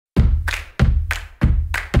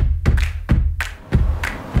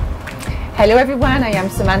Hello everyone, I am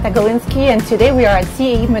Samantha Golinski and today we are at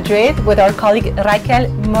CAE Madrid with our colleague Raquel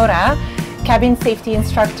Mora, cabin safety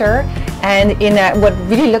instructor, and in what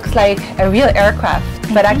really looks like a real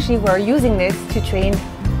aircraft, but actually we're using this to train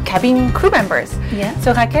cabin crew members. Yeah.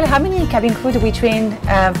 So Raquel, how many cabin crew do we train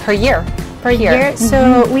per year?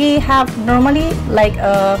 So we have normally like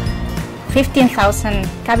 15,000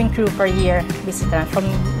 cabin crew per year visitor from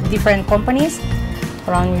different companies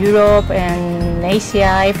around Europe and Asia,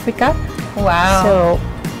 Africa. Wow. So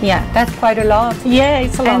yeah, that's quite a lot. Yeah,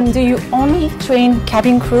 it's a lot. And do you only train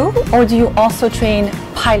cabin crew or do you also train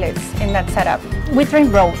pilots in that setup? We train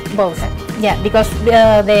both. Yeah, because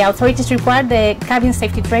the authorities require the cabin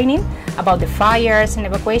safety training about the fires and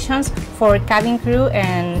evacuations for cabin crew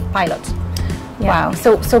and pilots. Yeah.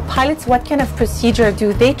 Wow. So pilots, what kind of procedure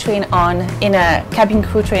do they train on in a cabin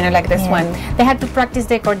crew trainer like this one? They have to practice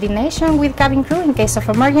the coordination with cabin crew in case of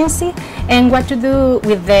emergency, and what to do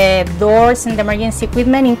with the doors and the emergency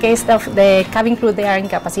equipment in case of the cabin crew they are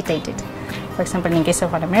incapacitated. For example, in case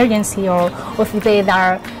of an emergency, or if they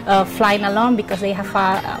are flying alone because they have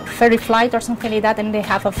a ferry flight or something like that and they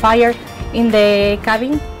have a fire in the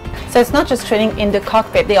cabin. So it's not just training in the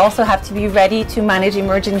cockpit, they also have to be ready to manage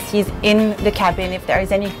emergencies in the cabin if there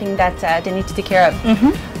is anything that they need to take care of.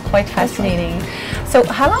 Quite fascinating. So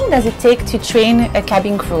how long does it take to train a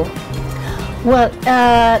cabin crew? Well,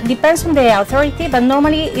 depends on the authority, but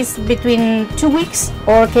normally it's between 2 weeks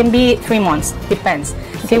or can be 3 months, depends.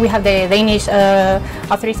 Okay, we have the Danish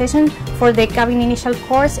authorization for the cabin initial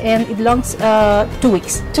course, and it longs 2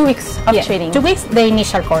 weeks. 2 weeks of training? 2 weeks, the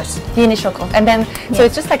initial course. The initial course. And then, so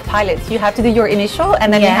it's just like pilots, you have to do your initial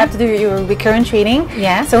and then you have to do your recurrent training.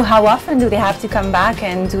 Yeah. So how often do they have to come back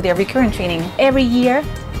and do their recurrent training? Every year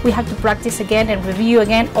we have to practice again and review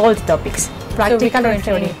again all the topics. Practical and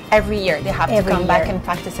theory. Every year they have to come back and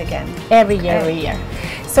practice again. Every year.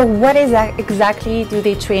 So what is that exactly do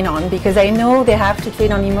they train on? Because I know they have to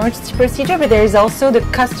train on emergency procedure, but there is also the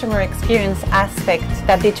customer experience aspect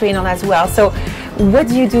that they train on as well. So what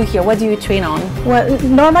do you do here? What do you train on? Well,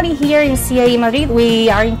 normally here in CAE Madrid, we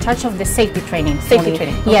are in charge of the safety training. Safety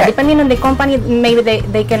training. Okay. Yeah, depending on the company, maybe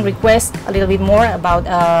they can request a little bit more about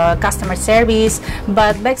customer service,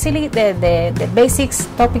 but basically the basics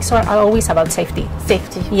topics are always about safety.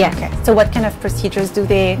 Safety. Yeah. Okay. So what kind of procedures do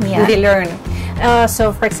they learn?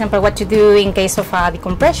 So, for example, what to do in case of a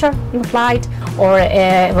decompression in flight, or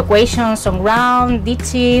evacuations on ground,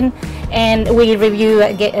 ditching, and we review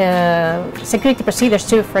security procedures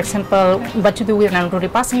too. For example, what to do with an unruly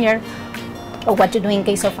passenger, or what to do in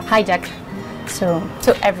case of a hijack. So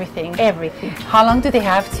everything. Everything. How long do they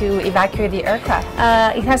have to evacuate the aircraft?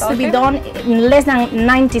 It has to be done in less than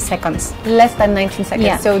 90 seconds. Less than 19 seconds.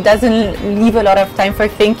 Yeah. So it doesn't leave a lot of time for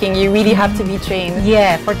thinking. You really have to be trained.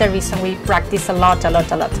 Yeah, for that reason we practice a lot.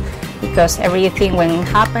 Because everything when it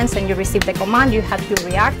happens and you receive the command, you have to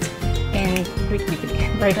react and quickly.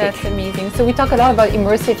 That's amazing. So we talk a lot about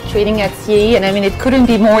immersive training at CAE, and I mean it couldn't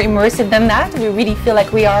be more immersive than that. We really feel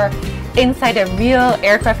like we are inside a real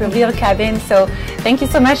aircraft, a real cabin. So thank you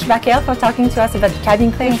so much, Raquel, for talking to us about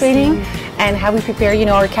cabin crew training and how we prepare,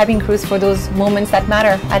 our cabin crews for those moments that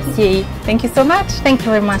matter at CAE. Thank you so much. Thank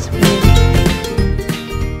you very much.